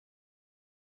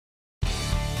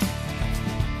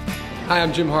Hi,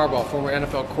 I'm Jim Harbaugh, former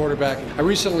NFL quarterback. I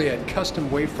recently had custom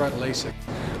wavefront LASIK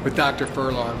with Dr.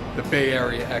 Furlong, the Bay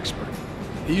Area expert.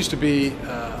 It used to be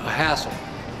a hassle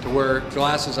to wear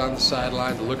glasses on the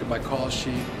sideline to look at my call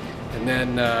sheet and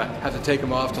then have to take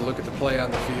them off to look at the play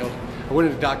on the field. I went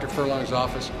into Dr. Furlong's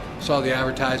office, saw the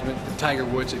advertisement that Tiger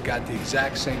Woods had got the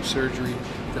exact same surgery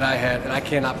that I had, and I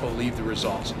cannot believe the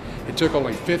results. It took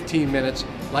only 15 minutes.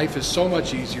 Life is so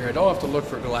much easier. I don't have to look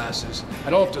for glasses. I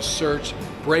don't have to search,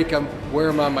 break them, wear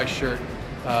them on my shirt.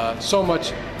 So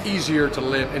much easier to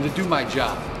live and to do my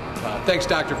job. Thanks,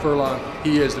 Dr. Furlong.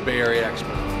 He is the Bay Area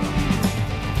expert.